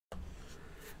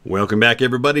Welcome back,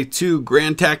 everybody, to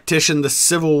Grand Tactician, the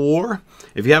Civil War.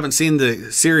 If you haven't seen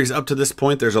the series up to this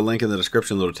point, there's a link in the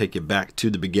description that will take you back to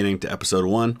the beginning, to episode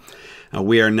 1.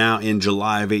 We are now in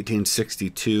July of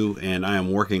 1862, and I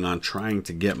am working on trying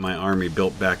to get my army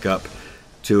built back up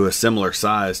to a similar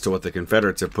size to what the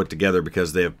Confederates have put together,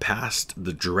 because they have passed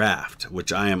the draft,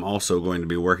 which I am also going to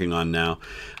be working on now.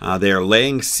 They are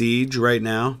laying siege right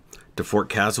now to Fort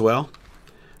Caswell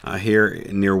here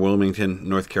near Wilmington,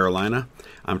 North Carolina.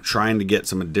 I'm trying to get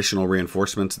some additional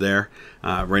reinforcements there.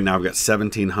 Right now I've got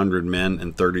 1,700 men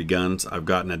and 30 guns. I've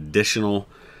got an additional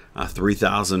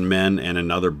 3,000 men and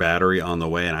another battery on the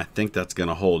way, and I think that's going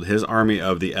to hold. His army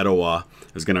of the Etowah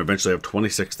is going to eventually have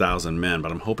 26,000 men,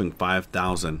 but I'm hoping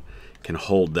 5,000 can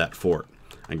hold that fort.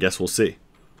 I guess we'll see.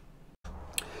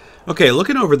 Okay,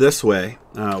 looking over this way,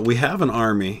 we have an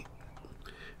army.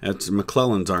 That's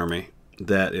McClellan's army.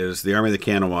 That is the Army of the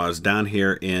Kanawhas down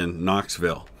here in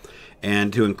Knoxville.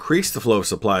 And to increase the flow of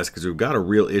supplies, because we've got a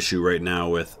real issue right now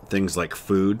with things like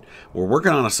food, we're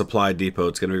working on a supply depot.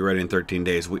 It's going to be ready in 13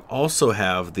 days. We also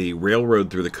have the railroad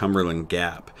through the Cumberland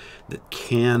Gap that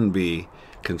can be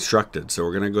constructed. So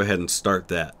we're going to go ahead and start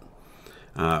that.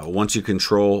 Once you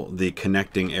control the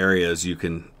connecting areas, you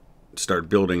can start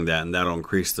building that, and that'll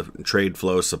increase the trade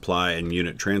flow, supply, and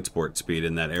unit transport speed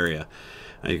in that area.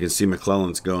 You can see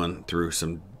McClellan's going through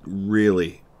some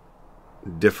really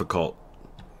difficult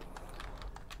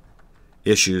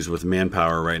issues with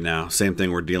manpower right now. Same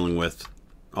thing we're dealing with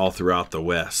all throughout the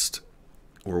West.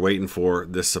 We're waiting for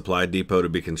this supply depot to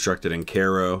be constructed in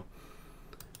Cairo,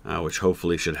 which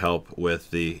hopefully should help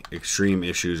with the extreme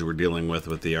issues we're dealing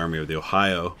with the Army of the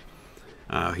Ohio.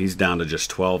 He's down to just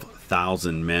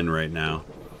 12,000 men right now.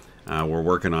 We're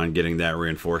working on getting that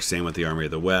reinforced. Same with the Army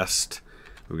of the West.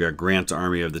 We've got Grant's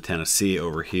Army of the Tennessee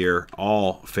over here,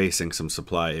 all facing some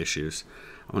supply issues.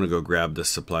 I'm going to go grab this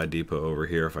supply depot over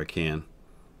here if I can.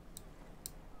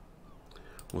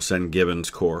 We'll send Gibbon's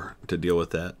Corps to deal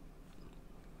with that.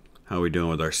 How are we doing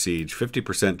with our siege?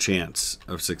 50% chance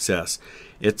of success.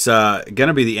 It's going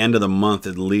to be the end of the month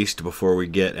at least before we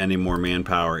get any more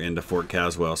manpower into Fort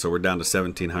Caswell. So we're down to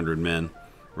 1,700 men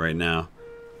right now.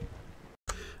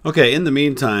 Okay, in the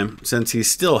meantime, since he's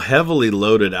still heavily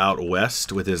loaded out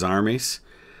west with his armies,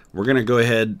 we're going to go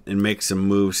ahead and make some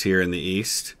moves here in the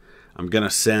east. I'm going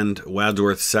to send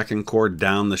Wadsworth's 2nd Corps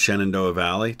down the Shenandoah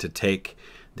Valley to take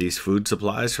these food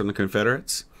supplies from the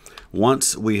Confederates.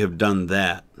 Once we have done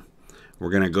that, we're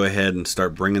going to go ahead and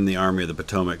start bringing the Army of the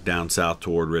Potomac down south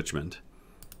toward Richmond.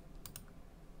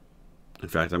 In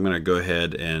fact, I'm going to go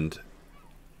ahead and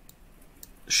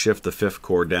shift the 5th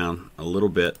Corps down a little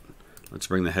bit. Let's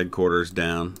bring the headquarters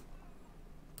down.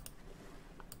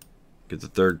 Get the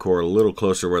 3rd Corps a little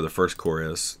closer where the 1st Corps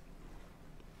is.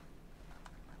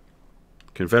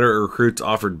 Confederate recruits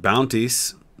offered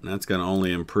bounties. That's going to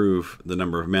only improve the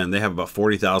number of men. They have about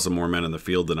 40,000 more men in the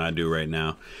field than I do right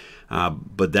now.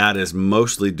 But that is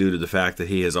mostly due to the fact that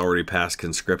he has already passed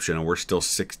conscription, and we're still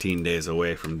 16 days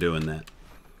away from doing that.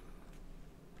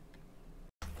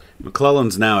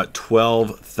 McClellan's now at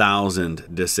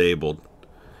 12,000 disabled.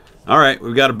 All right,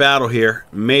 we've got a battle here.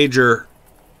 Major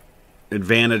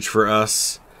advantage for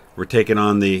us. We're taking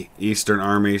on the Eastern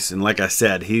armies, and like I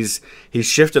said, he's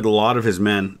shifted a lot of his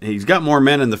men. He's got more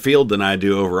men in the field than I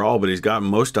do overall, but he's got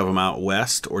most of them out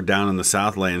west or down in the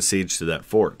south laying siege to that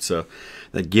fort. So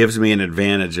that gives me an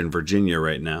advantage in Virginia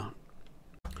right now.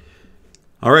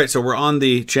 All right, so we're on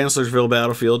the Chancellorsville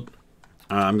battlefield.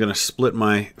 I'm going to split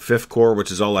my 5th Corps,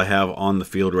 which is all I have on the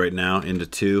field right now, into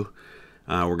 2.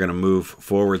 We're going to move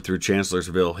forward through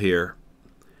Chancellorsville here.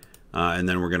 And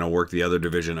then we're going to work the other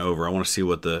division over. I want to see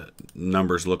what the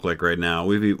numbers look like right now.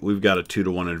 We've got a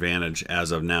 2-to-1 advantage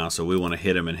as of now, so we want to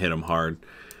hit them and hit them hard.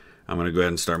 I'm going to go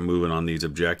ahead and start moving on these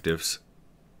objectives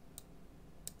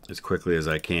as quickly as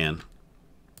I can.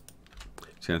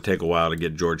 It's going to take a while to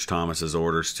get George Thomas's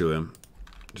orders to him,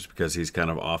 just because he's kind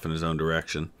of off in his own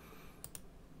direction.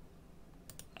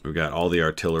 We've got all the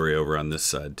artillery over on this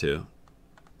side too.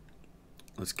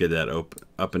 Let's get that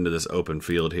up into this open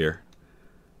field here,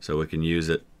 so we can use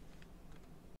it.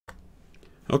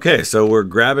 Okay, so we're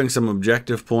grabbing some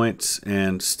objective points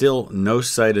and still no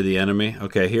sight of the enemy.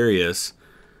 Okay, here he is.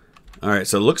 All right,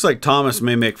 so it looks like Thomas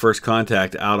may make first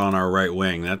contact out on our right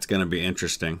wing. That's going to be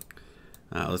interesting.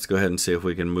 Let's go ahead and see if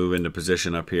we can move into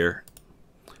position up here.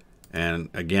 And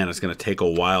again, it's going to take a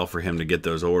while for him to get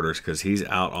those orders because he's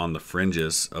out on the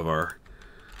fringes of our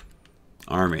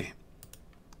army.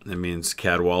 That means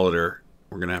Cadwallader,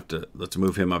 we're going to have to, let's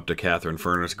move him up to Catherine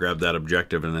Furnace, grab that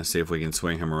objective, and then see if we can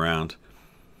swing him around.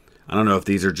 I don't know if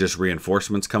these are just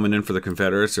reinforcements coming in for the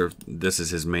Confederates or if this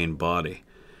is his main body.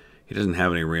 He doesn't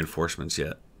have any reinforcements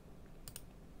yet.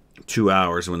 2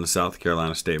 hours when the South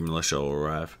Carolina State Militia will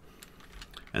arrive.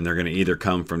 And they're going to either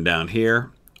come from down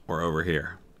here or over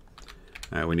here.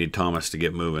 Alright, we need Thomas to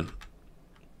get moving.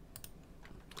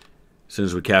 As soon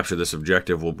as we capture this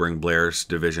objective, we'll bring Blair's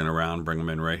division around, bring them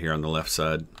in right here on the left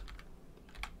side.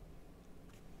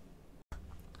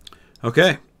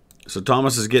 Okay, so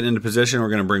Thomas is getting into position. We're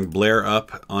going to bring Blair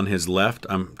up on his left.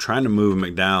 I'm trying to move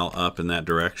McDowell up in that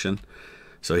direction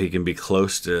so he can be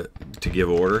close to give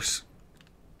orders.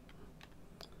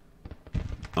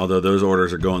 Although those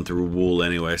orders are going through Wool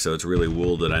anyway, so it's really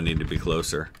Wool that I need to be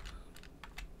closer.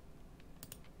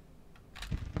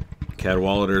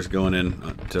 Cadwallader's going in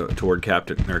toward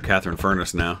Catherine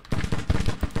Furnace now.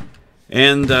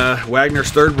 And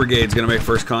Wagner's 3rd Brigade is going to make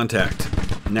first contact.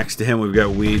 Next to him, we've got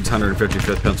Weed's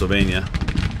 155th Pennsylvania.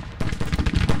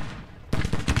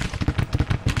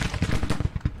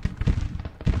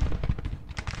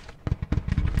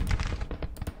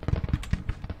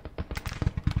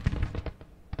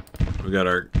 We've got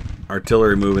our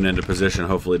artillery moving into position,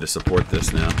 hopefully to support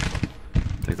this now. I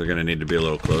think they're going to need to be a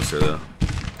little closer, though.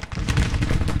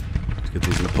 Let's get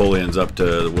these Napoleons up to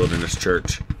the Wilderness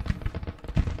Church.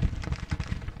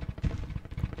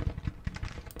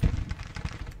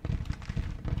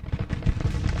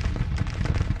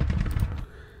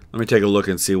 Let me take a look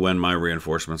and see when my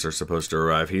reinforcements are supposed to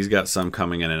arrive. He's got some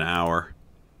coming in an hour.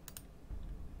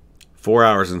 4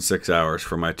 hours and 6 hours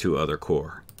for my 2 other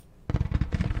corps.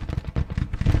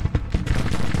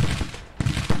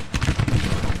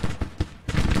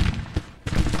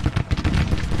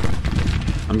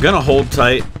 I'm going to hold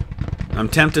tight. I'm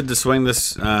tempted to swing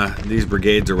these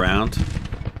brigades around,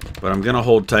 but I'm going to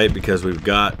hold tight because we've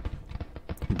got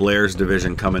Blair's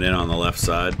division coming in on the left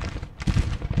side.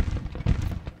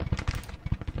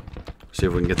 See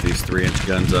if we can get these 3-inch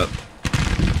guns up.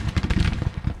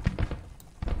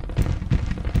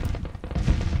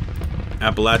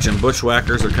 Appalachian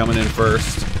bushwhackers are coming in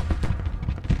first.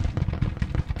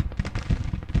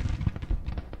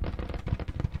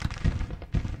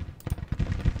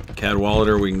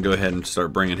 Cadwallader, we can go ahead and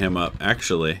start bringing him up.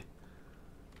 Actually,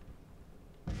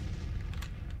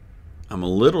 I'm a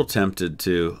little tempted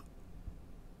to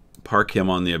park him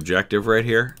on the objective right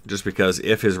here, just because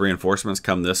if his reinforcements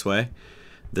come this way,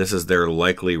 this is their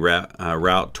likely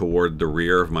route toward the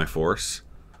rear of my force.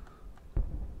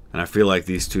 And I feel like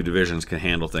these 2 divisions can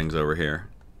handle things over here.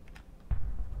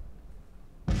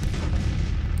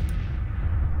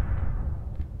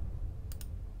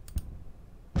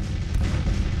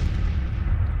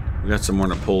 We got some more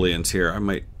Napoleons here. I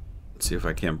might see if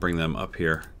I can't bring them up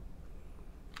here.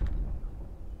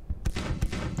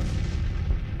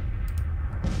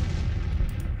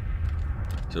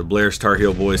 So Blair's Tar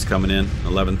Heel boys coming in,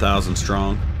 11,000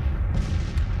 strong.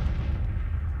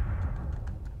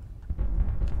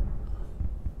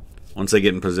 Once they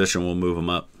get in position, we'll move them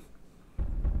up.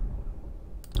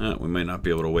 We might not be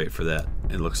able to wait for that.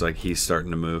 It looks like he's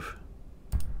starting to move.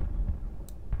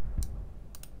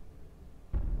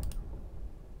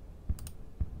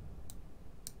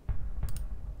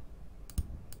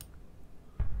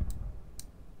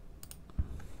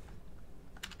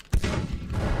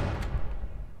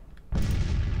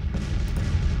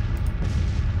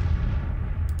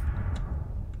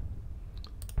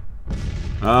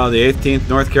 Oh, the 18th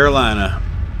North Carolina.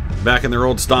 Back in their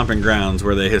old stomping grounds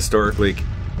where they historically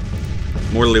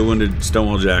mortally wounded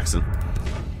Stonewall Jackson.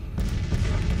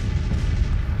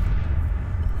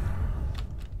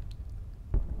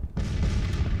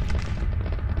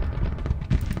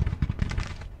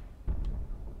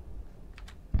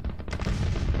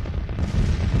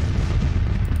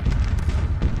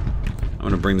 I'm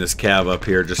going to bring this cav up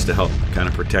here just to help kind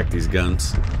of protect these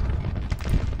guns.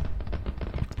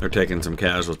 They're taking some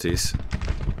casualties.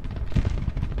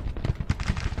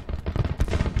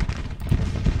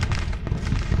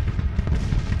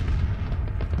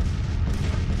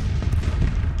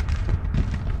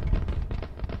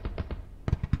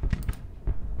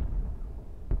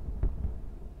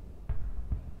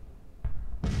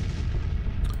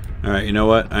 Alright, you know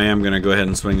what? I am going to go ahead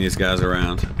and swing these guys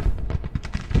around.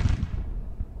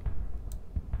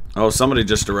 Oh, somebody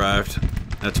just arrived.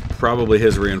 That's probably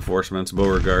his reinforcements.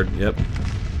 Beauregard, yep.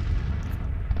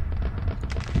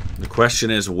 The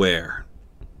question is where?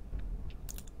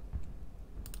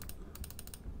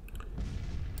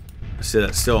 I see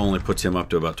that still only puts him up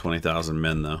to about 20,000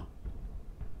 men, though.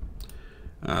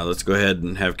 Let's go ahead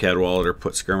and have Cadwallader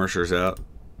put skirmishers out.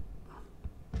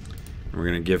 We're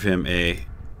going to give him a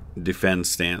defend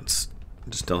stance.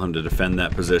 Just tell him to defend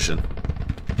that position.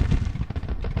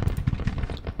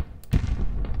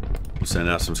 We'll send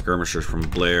out some skirmishers from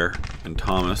Blair and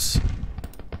Thomas.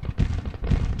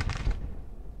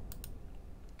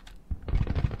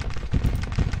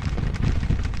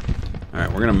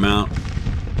 Alright, we're going to mount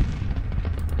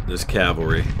this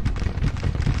cavalry.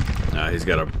 He's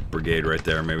got a brigade right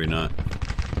there, maybe not.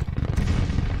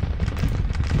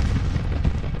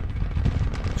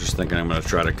 Just thinking I'm going to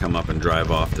try to come up and drive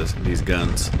off these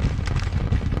guns.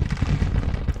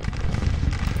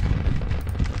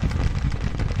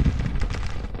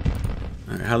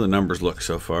 Alright, how the numbers look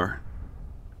so far?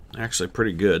 Actually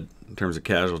pretty good in terms of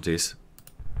casualties.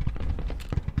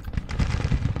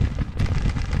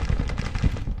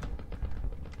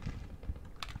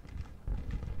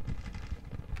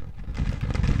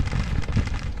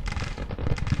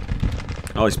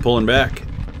 Oh, he's pulling back.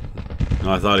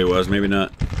 No, I thought he was. Maybe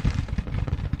not.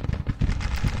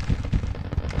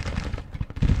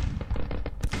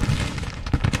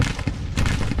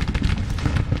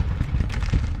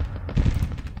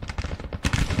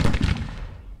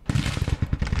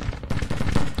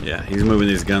 Yeah, he's moving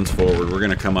these guns forward. We're going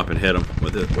to come up and hit him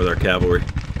with our cavalry.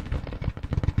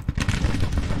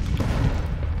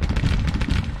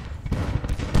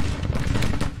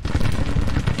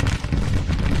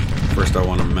 First I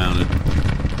want them mounted.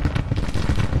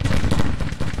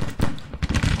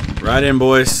 Right in,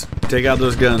 boys. Take out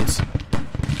those guns.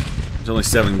 There's only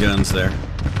 7 guns there.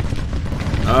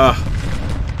 Ah,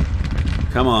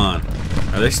 come on.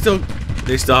 Are they still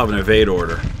have an evade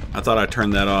order. I thought I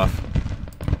turned that off.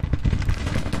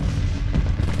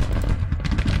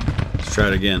 Let's try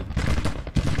it again.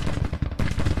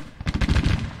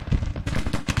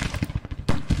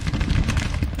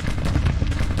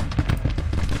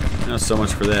 Not so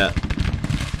much for that.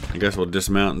 I guess we'll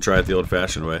dismount and try it the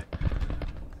old-fashioned way.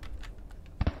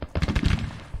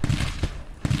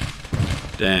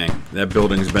 Dang, that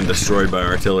building's been destroyed by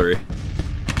artillery.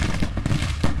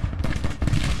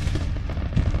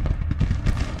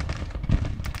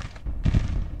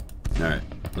 Alright,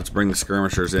 let's bring the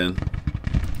skirmishers in.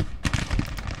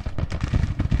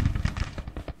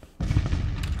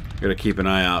 Gotta keep an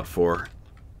eye out for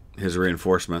his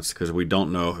reinforcements, because we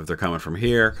don't know if they're coming from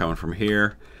here, or coming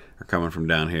from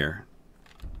down here.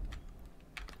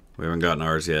 We haven't gotten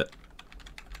ours yet.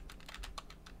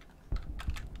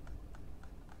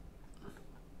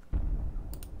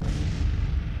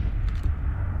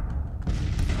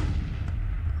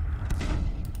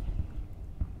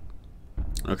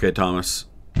 Okay, Thomas.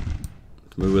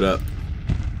 Let's move it up.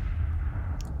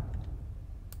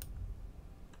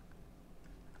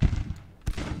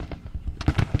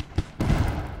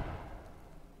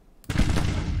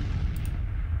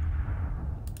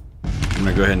 I'm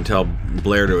going to go ahead and tell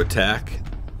Blair to attack.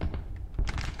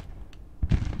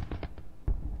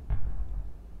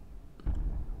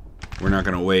 We're not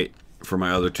going to wait for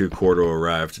my other 2 corps to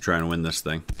arrive to try and win this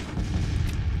thing.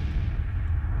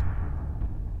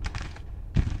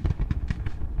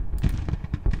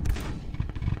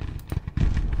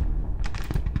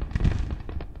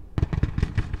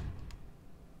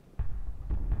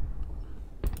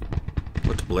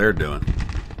 What's Blair doing?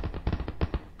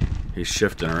 He's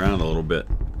shifting around a little bit.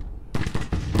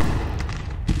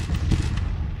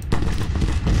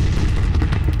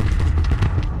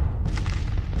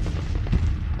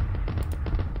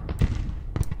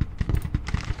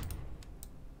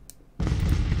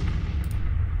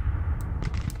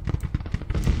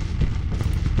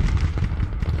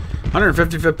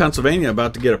 "155th Pennsylvania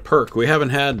about to get a perk." We haven't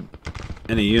had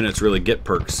any units really get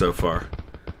perks so far.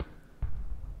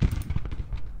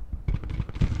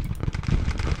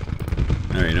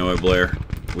 Alright, you know what, Blair?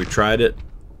 We tried it.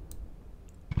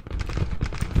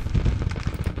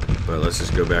 But let's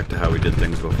just go back to how we did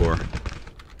things before. I'm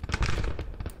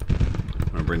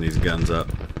gonna bring these guns up.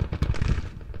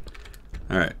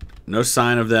 Alright, no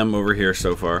sign of them over here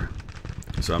so far.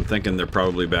 So I'm thinking they're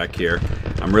probably back here.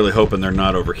 I'm really hoping they're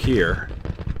not over here,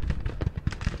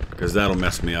 because that'll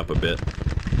mess me up a bit.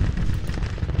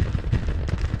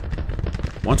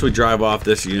 Once we drive off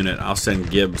this unit, I'll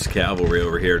send Gibbs' cavalry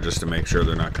over here just to make sure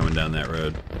they're not coming down that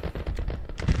road.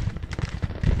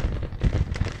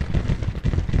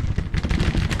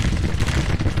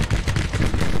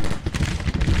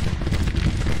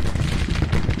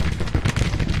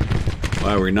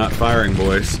 Why are we not firing,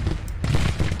 boys?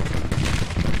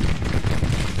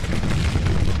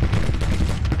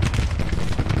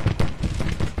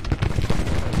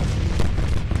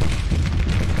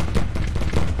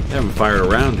 They haven't fired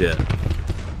around yet.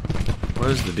 What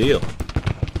is the deal?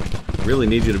 Really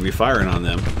need you to be firing on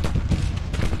them.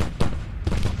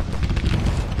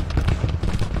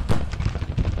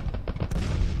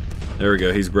 There we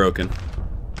go, he's broken.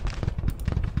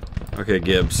 Okay,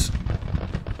 Gibbs.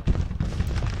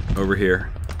 Over here.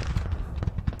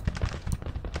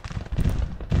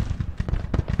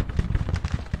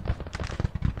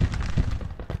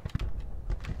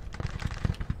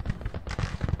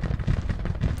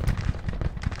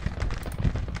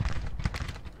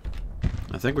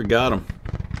 think we got him.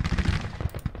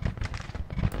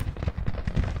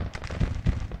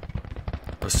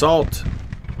 Assault.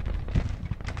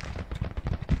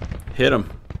 Hit him.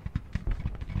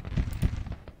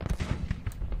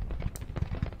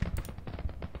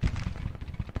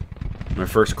 My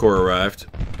first corps arrived.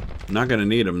 Not going to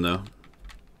need them, though.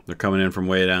 They're coming in from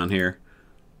way down here.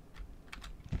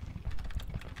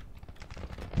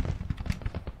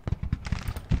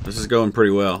 This is going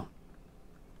pretty well.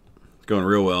 It's going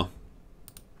real well.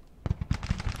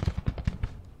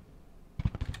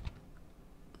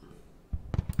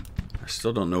 I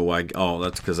still don't know why. Oh,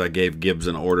 that's because I gave Gibbs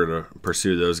an order to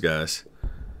pursue those guys,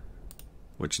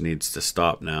 which needs to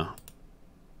stop now.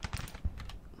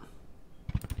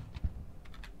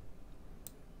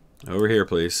 Over here,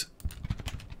 please.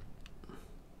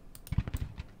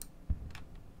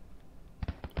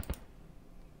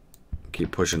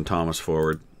 Keep pushing Thomas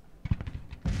forward.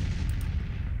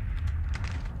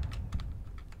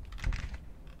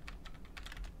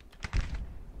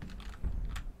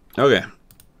 Okay.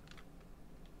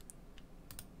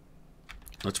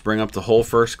 Let's bring up the whole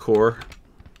first corps.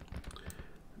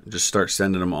 Just start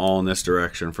sending them all in this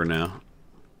direction for now.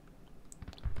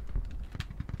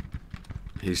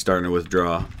 He's starting to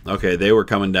withdraw. Okay, they were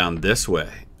coming down this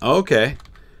way. Okay.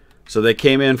 So they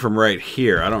came in from right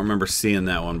here. I don't remember seeing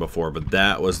that one before, but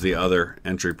that was the other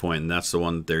entry point, and that's the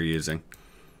one that they're using.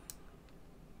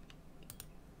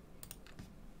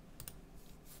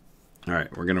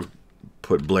 Alright, we're going to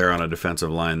put Blair on a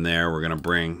defensive line there. We're going to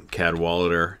bring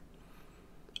Cadwallader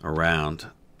around.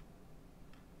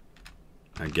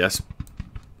 I guess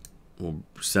we'll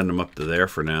send him up to there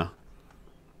for now.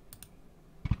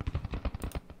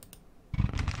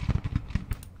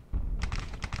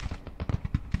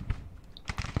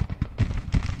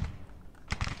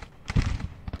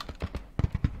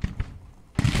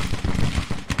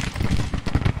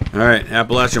 Alright,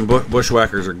 Appalachian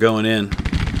bushwhackers are going in.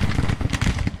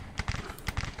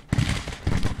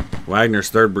 Wagner's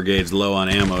 3rd Brigade's low on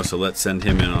ammo, so let's send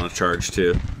him in on a charge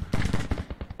too.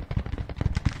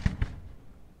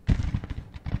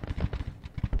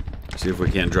 See if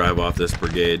we can't drive off this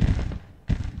brigade.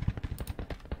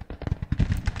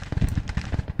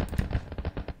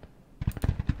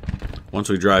 Once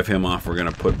we drive him off, we're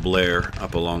going to put Blair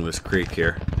up along this creek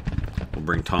here. We'll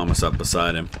bring Thomas up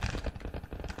beside him.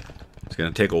 It's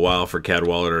going to take a while for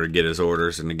Cadwallader to get his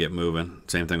orders and to get moving.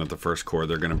 Same thing with the first corps.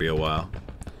 They're going to be a while.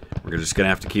 We're just going to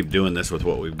have to keep doing this with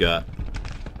what we've got.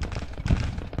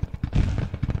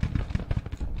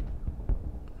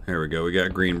 There we go. We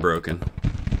got green broken.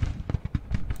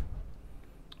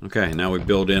 Okay, now we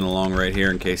build in along right here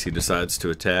in case he decides to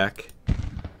attack.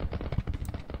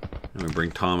 And we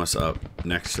bring Thomas up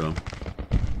next to him.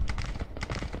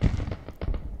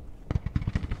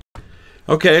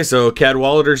 Okay, so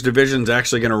Cadwallader's division's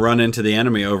actually going to run into the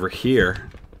enemy over here.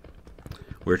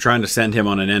 We're trying to send him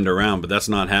on an end around, but that's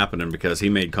not happening because he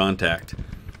made contact.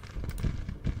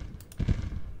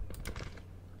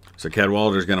 So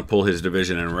Cadwallader's going to pull his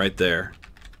division in right there.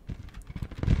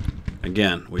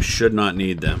 Again, we should not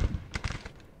need them.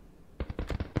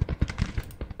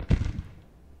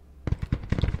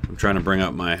 I'm trying to bring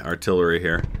up my artillery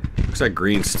here. Looks like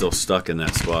green's still stuck in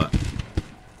that spot.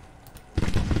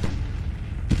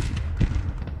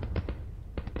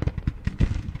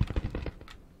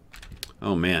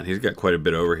 Oh man, he's got quite a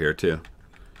bit over here too.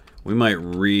 We might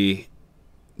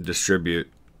redistribute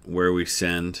where we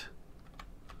send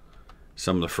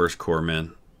some of the first corps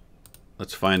men.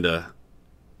 Let's find a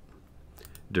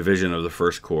division of the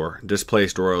first corps.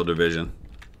 Displaced Royal Division.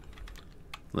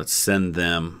 Let's send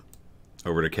them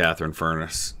over to Catherine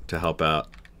Furnace to help out.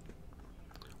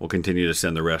 We'll continue to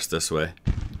send the rest this way.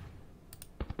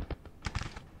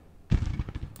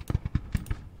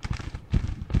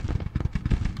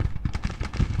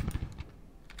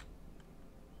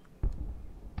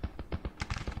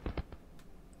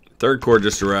 Third Corps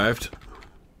just arrived.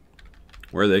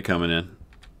 Where are they coming in?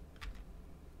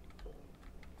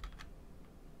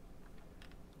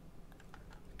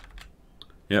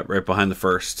 Yep, right behind the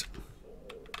first.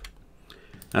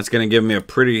 That's going to give me a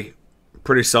pretty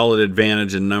solid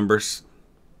advantage in numbers.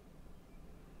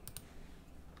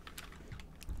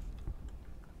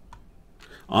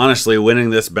 Honestly, winning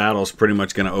this battle is pretty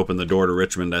much going to open the door to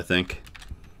Richmond, I think.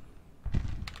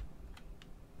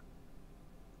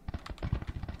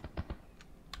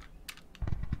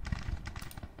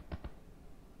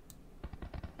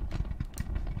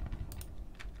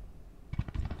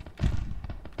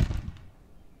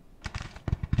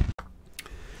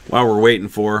 While we're waiting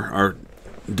for our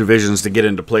divisions to get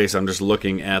into place, I'm just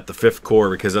looking at the 5th Corps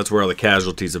because that's where all the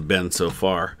casualties have been so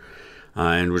far.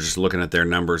 And we're just looking at their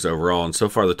numbers overall. And so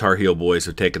far, the Tar Heel boys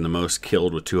have taken the most,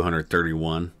 killed with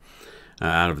 231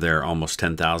 out of their almost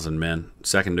 10,000 men.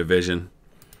 2nd Division,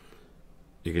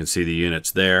 you can see the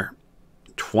units there.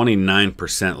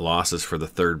 29% losses for the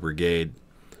 3rd Brigade.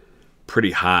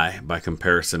 Pretty high by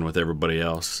comparison with everybody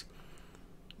else.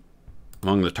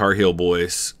 Among the Tar Heel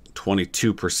boys,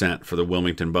 22% for the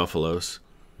Wilmington Buffaloes.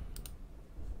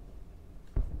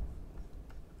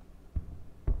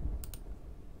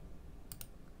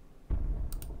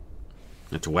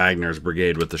 It's Wagner's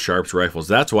brigade with the Sharps rifles.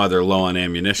 That's why they're low on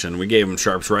ammunition. We gave them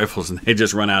Sharps rifles and they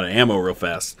just run out of ammo real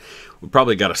fast. We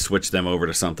probably got to switch them over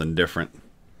to something different.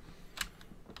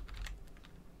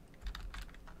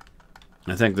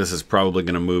 I think this is probably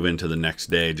going to move into the next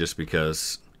day just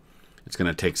because it's going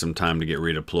to take some time to get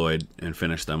redeployed and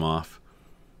finish them off.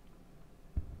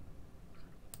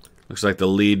 Looks like the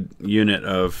lead unit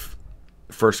of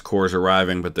 1st Corps is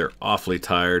arriving, but they're awfully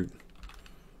tired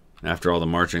after all the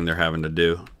marching they're having to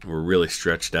do. We're really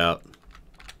stretched out.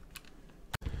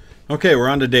 Okay, we're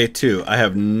on to day 2. I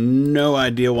have no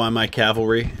idea why my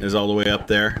cavalry is all the way up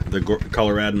there. The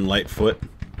Coloradan Lightfoot.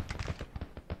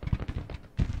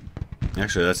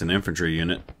 Actually, that's an infantry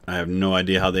unit. I have no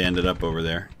idea how they ended up over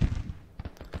there.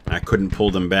 I couldn't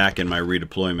pull them back in my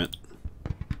redeployment.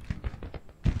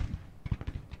 I'm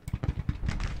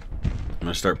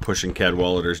going to start pushing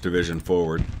Cadwallader's division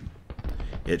forward.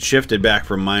 It shifted back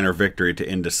from minor victory to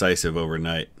indecisive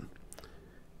overnight.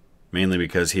 Mainly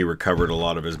because he recovered a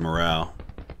lot of his morale.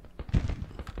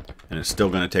 And it's still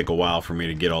going to take a while for me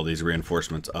to get all these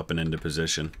reinforcements up and into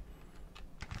position.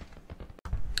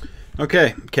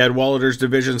 Okay, Cadwallader's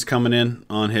division's coming in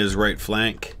on his right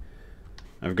flank.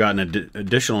 I've got an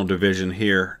additional division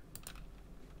here.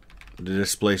 The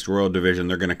Displaced Royal Division,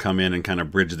 they're going to come in and kind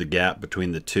of bridge the gap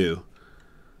between the two.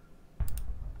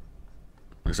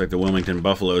 Looks like the Wilmington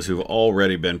Buffaloes, who've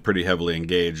already been pretty heavily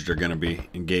engaged, are going to be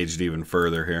engaged even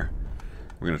further here.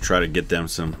 We're going to try to get them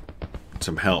some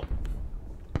help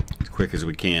as quick as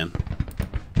we can.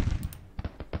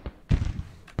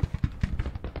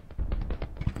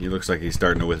 He looks like he's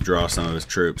starting to withdraw some of his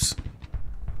troops.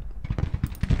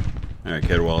 Alright,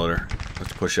 Cadwallader,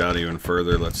 let's push out even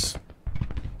further. Let's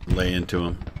lay into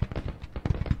him.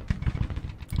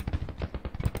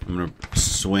 I'm going to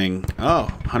swing. Oh,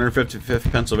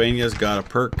 155th Pennsylvania's got a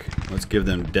perk. Let's give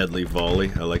them Deadly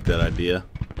Volley. I like that idea.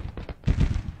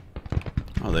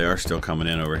 Oh, they are still coming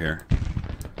in over here.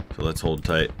 So let's hold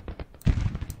tight.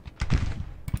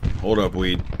 Hold up,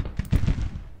 Weed.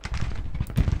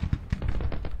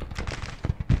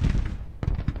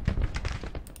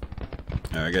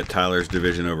 I got Tyler's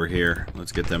division over here.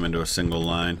 Let's get them into a single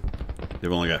line.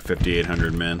 They've only got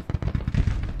 5,800 men.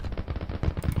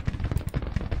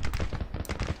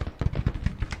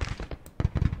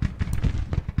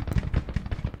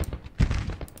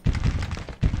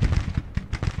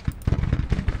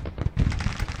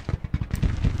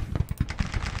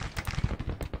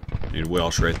 Need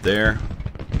Welsh right there.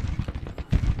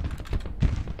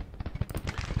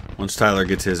 Once Tyler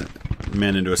gets his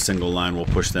men into a single line, we'll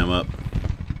push them up.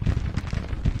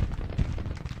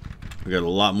 We got a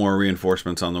lot more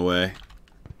reinforcements on the way.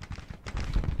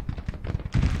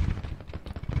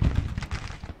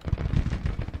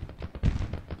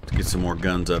 Let's get some more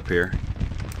guns up here.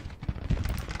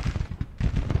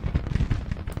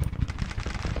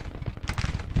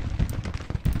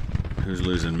 Who's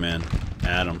losing men?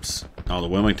 Adams. Oh, the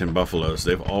Wilmington Buffaloes.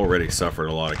 They've already suffered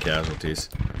a lot of casualties.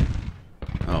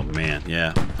 Oh, man.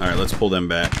 Yeah. Alright, let's pull them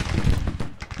back.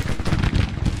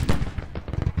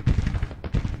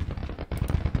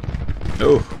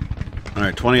 Oh, all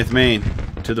right, 20th Maine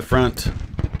to the front.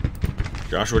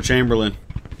 Joshua Chamberlain.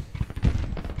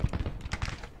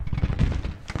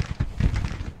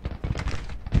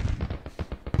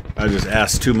 I just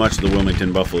asked too much of the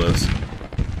Wilmington Buffaloes.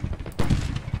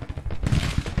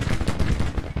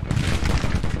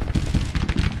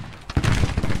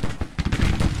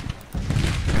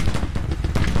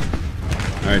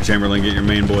 All right, Chamberlain, get your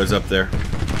main boys up there.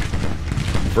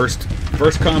 First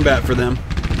combat for them.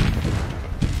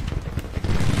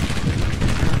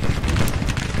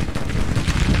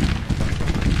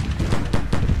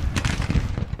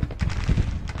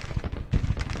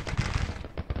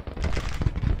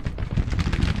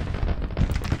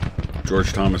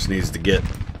 George Thomas needs to get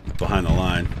behind the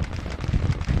line.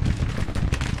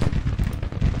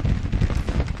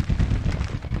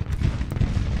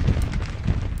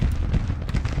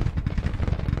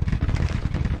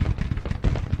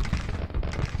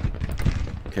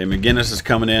 Okay, McGinnis is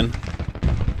coming in.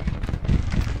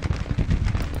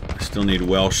 I still need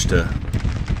Welsh to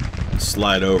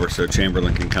slide over so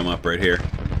Chamberlain can come up right here.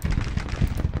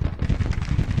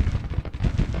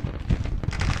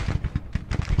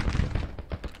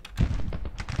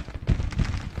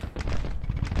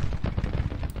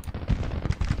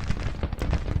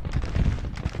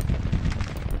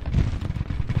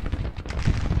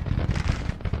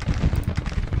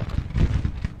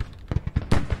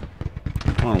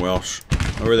 Come on, Welsh.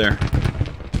 Over there.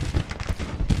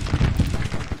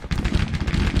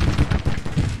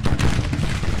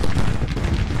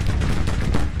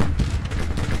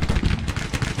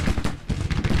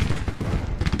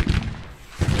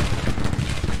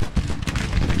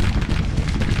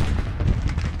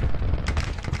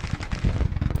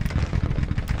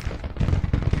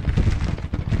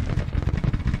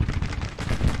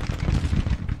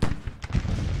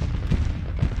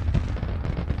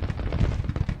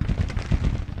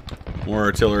 More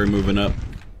artillery moving up.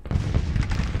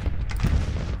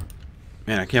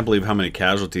 Man, I can't believe how many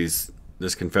casualties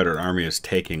this Confederate army is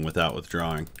taking without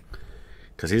withdrawing.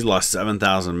 Because he's lost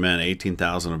 7,000 men,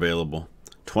 18,000 available.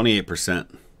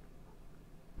 28%.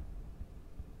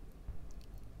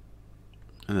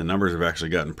 And the numbers have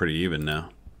actually gotten pretty even now.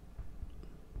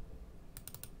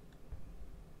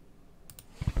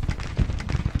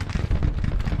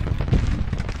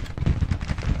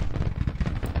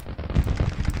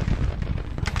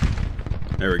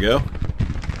 There we go.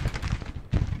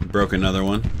 Broke another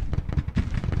one.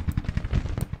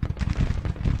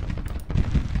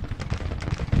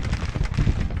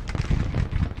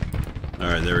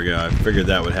 Alright, there we go. I figured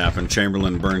that would happen.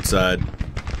 Chamberlain, Burnside,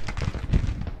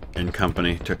 and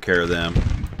company took care of them.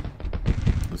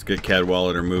 Let's get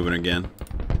Cadwallader moving again.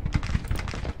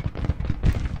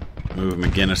 Move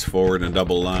McGinnis forward in a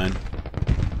double line.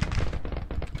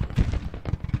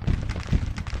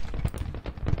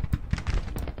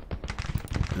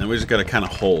 And then we just got to kind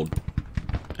of hold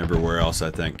everywhere else,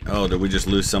 I think. Oh, did we just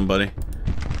lose somebody?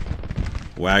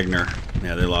 Wagner.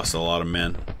 Yeah, they lost a lot of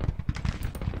men.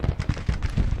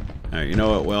 Alright, you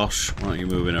know what, Welsh? Why don't you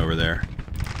move in over there?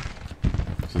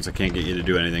 Since I can't get you to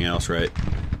do anything else, right?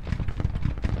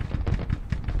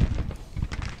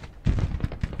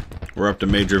 We're up to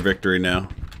major victory now.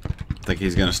 I think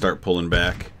he's going to start pulling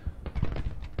back.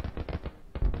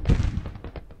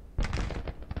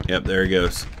 Yep, there he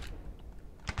goes.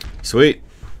 Sweet.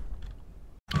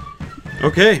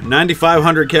 Okay,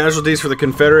 9,500 casualties for the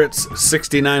Confederates,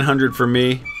 6,900 for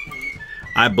me.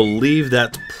 I believe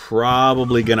that's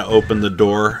probably going to open the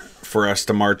door for us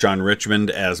to march on Richmond,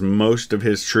 as most of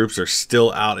his troops are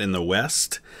still out in the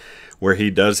west, where he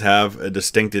does have a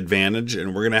distinct advantage,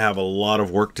 and we're going to have a lot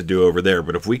of work to do over there.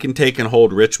 But if we can take and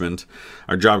hold Richmond,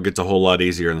 our job gets a whole lot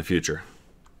easier in the future.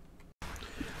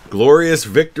 Glorious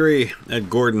victory at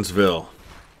Gordonsville.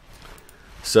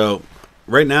 So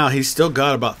right now he's still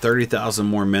got about 30,000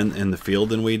 more men in the field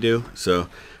than we do. So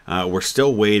we're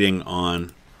still waiting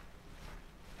on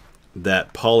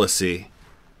that policy,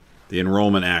 the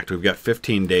Enrollment Act. We've got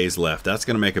 15 days left. That's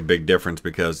going to make a big difference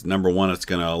because, number one, it's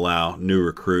going to allow new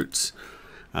recruits,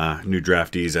 new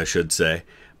draftees, I should say.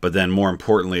 But then more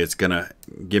importantly, it's going to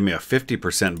give me a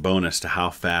 50% bonus to how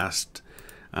fast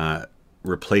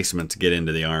replacements get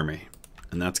into the Army.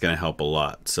 And that's going to help a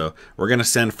lot. So we're going to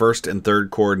send 1st and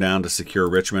 3rd Corps down to secure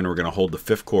Richmond. We're going to hold the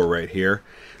 5th Corps right here.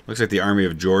 Looks like the Army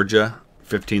of Georgia,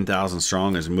 15,000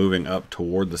 strong, is moving up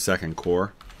toward the 2nd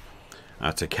Corps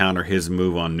to counter his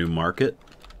move on New Market.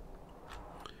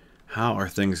 How are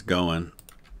things going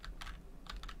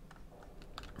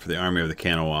for the Army of the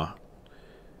Kanawha?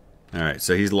 Alright,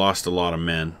 so he's lost a lot of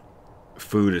men.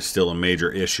 Food is still a major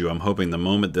issue. I'm hoping the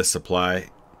moment this supply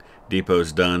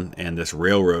depot's done and this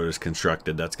railroad is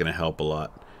constructed, that's going to help a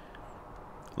lot.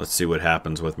 Let's see what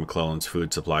happens with McClellan's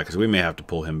food supply, because we may have to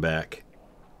pull him back.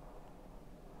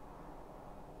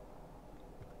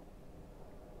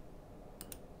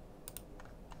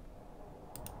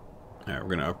 Alright, we're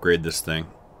going to upgrade this thing.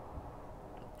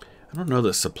 I don't know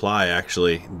that supply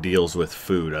actually deals with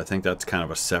food. I think that's kind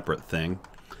of a separate thing.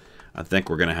 I think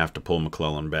we're going to have to pull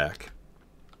McClellan back.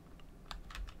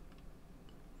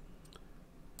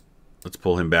 Let's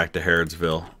pull him back to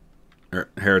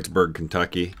Harrodsburg,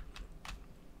 Kentucky.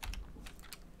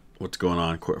 What's going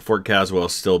on? Fort Caswell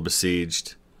is still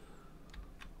besieged.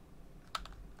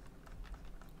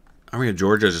 Army of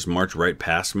Georgia just marched right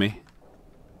past me.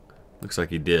 Looks like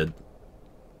he did.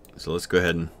 So let's go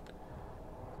ahead and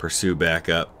pursue back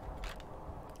up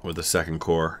with the 2nd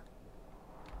Corps.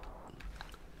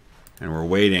 And we're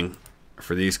waiting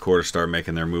for these corps to start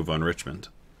making their move on Richmond.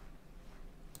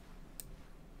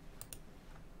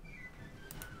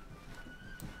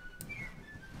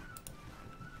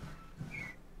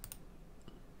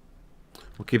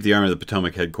 We'll keep the Army of the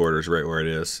Potomac headquarters right where it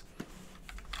is.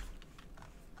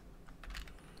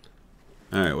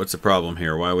 Alright, what's the problem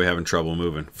here? Why are we having trouble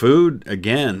moving? Food,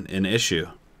 again, an issue.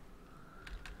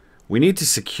 We need to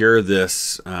secure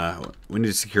this. We need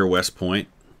to secure West Point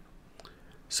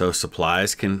so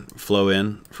supplies can flow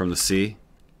in from the sea.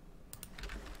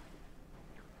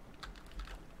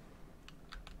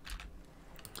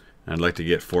 I'd like to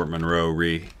get Fort Monroe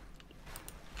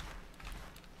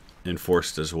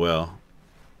reinforced as well.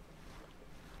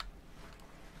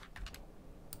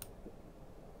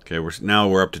 Okay, now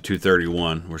we're up to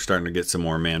 231. We're starting to get some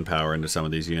more manpower into some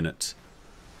of these units.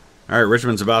 All right,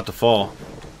 Richmond's about to fall.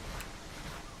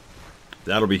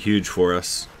 That'll be huge for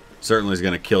us. Certainly is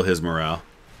going to kill his morale.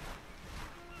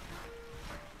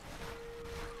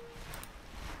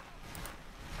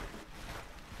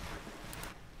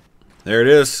 There it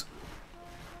is.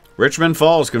 Richmond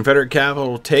falls. Confederate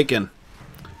capital taken.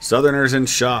 Southerners in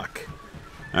shock.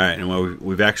 All right, and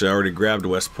we've actually already grabbed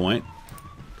West Point.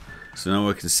 So now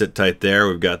we can sit tight there.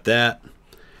 We've got that.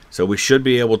 So we should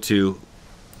be able to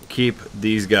keep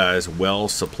these guys well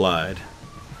supplied.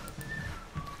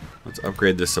 Let's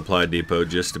upgrade this supply depot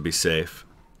just to be safe.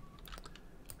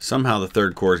 Somehow the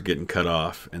 3rd Corps is getting cut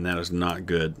off, and that is not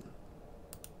good.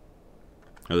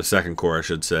 Or the 2nd Corps, I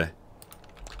should say.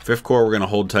 5th Corps, we're going to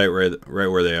hold tight right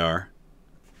where they are.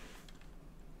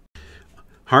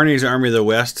 Harney's Army of the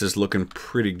West is looking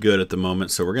pretty good at the moment,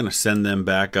 so we're going to send them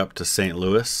back up to St.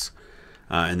 Louis.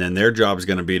 And then their job is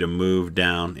going to be to move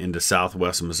down into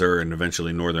southwest Missouri and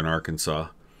eventually northern Arkansas.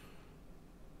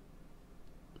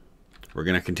 We're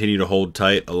going to continue to hold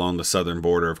tight along the southern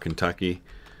border of Kentucky.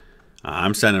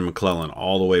 I'm sending McClellan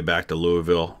all the way back to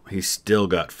Louisville. He's still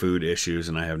got food issues,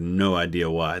 and I have no idea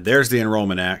why. There's the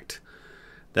Enrollment Act.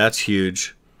 That's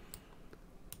huge.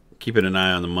 Keeping an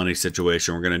eye on the money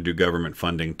situation. We're going to do government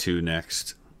funding too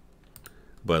next.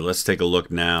 But let's take a look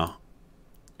now.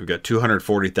 We've got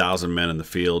 240,000 men in the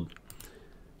field.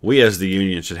 We as the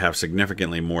Union should have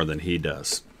significantly more than he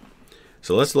does.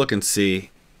 So let's look and see.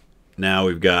 Now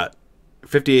we've got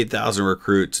 58,000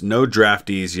 recruits. No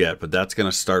draftees yet, but that's going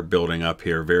to start building up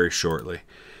here very shortly.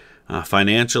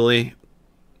 Financially,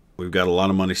 we've got a lot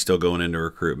of money still going into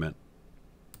recruitment.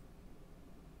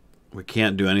 We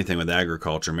can't do anything with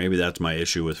agriculture. Maybe that's my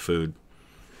issue with food.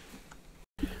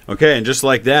 Okay, and just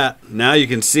like that, now you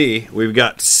can see we've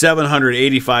got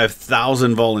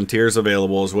 785,000 volunteers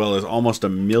available, as well as almost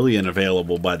 1 million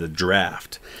available by the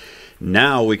draft.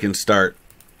 Now we can start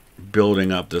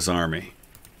building up this army.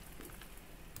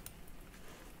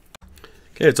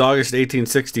 Okay, it's August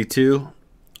 1862.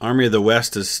 Army of the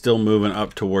West is still moving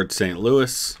up towards St.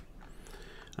 Louis.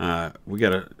 We got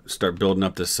to start building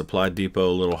up this supply depot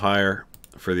a little higher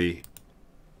for the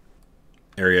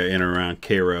area in and around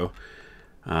Cairo.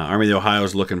 Army of the Ohio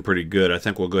is looking pretty good. I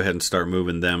think we'll go ahead and start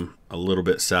moving them a little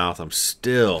bit south. I'm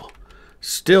still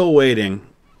waiting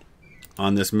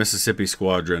on this Mississippi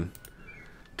squadron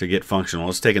to get functional.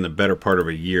 It's taken the better part of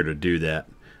a year to do that.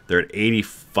 They're at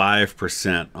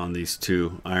 85% on these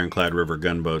 2 Ironclad River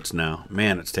gunboats now.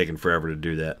 Man, it's taken forever to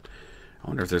do that. I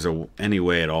wonder if there's any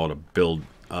way at all to build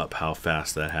up how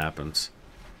fast that happens.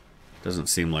 Doesn't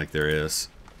seem like there is.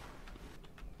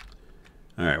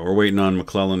 Alright, we're waiting on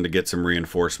McClellan to get some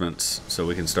reinforcements so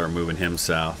we can start moving him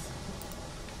south.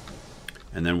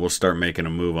 And then we'll start making a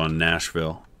move on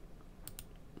Nashville.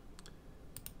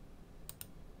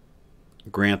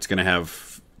 Grant's going to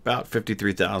have about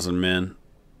 53,000 men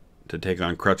to take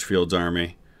on Crutchfield's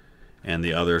army and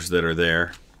the others that are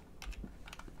there.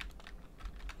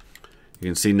 You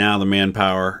can see now the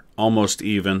manpower almost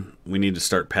even. We need to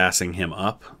start passing him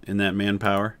up in that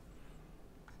manpower.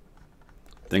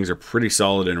 Things are pretty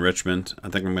solid in Richmond. I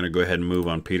think I'm going to go ahead and move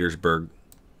on Petersburg.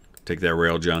 Take that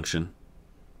rail junction.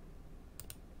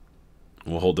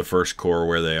 We'll hold the 1st Corps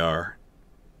where they are.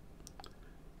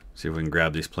 See if we can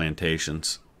grab these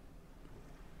plantations.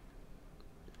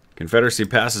 Confederacy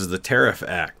passes the Tariff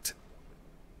Act.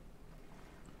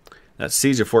 That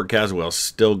siege of Fort Caswell is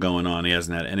still going on. He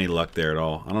hasn't had any luck there at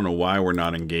all. I don't know why we're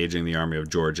not engaging the Army of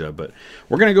Georgia, but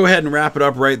we're going to go ahead and wrap it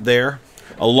up right there.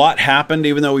 A lot happened,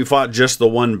 even though we fought just the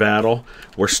one battle.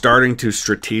 We're starting to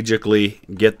strategically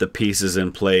get the pieces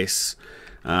in place.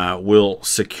 We'll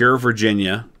secure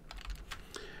Virginia.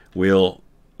 We'll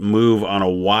move on a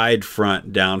wide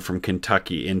front down from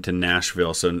Kentucky into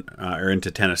Nashville, or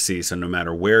into Tennessee, so no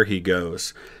matter where he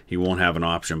goes, he won't have an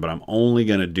option. But I'm only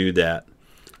going to do that,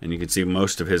 and you can see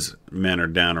most of his men are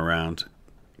down around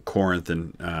Corinth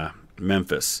and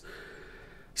Memphis.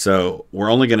 So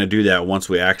we're only going to do that once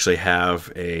we actually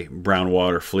have a brown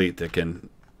water fleet that can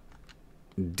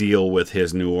deal with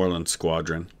his New Orleans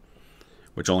squadron,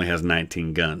 which only has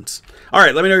 19 guns. All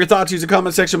right, let me know your thoughts. Use the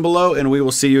comment section below, and we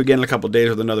will see you again in a couple of days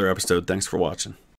with another episode. Thanks for watching.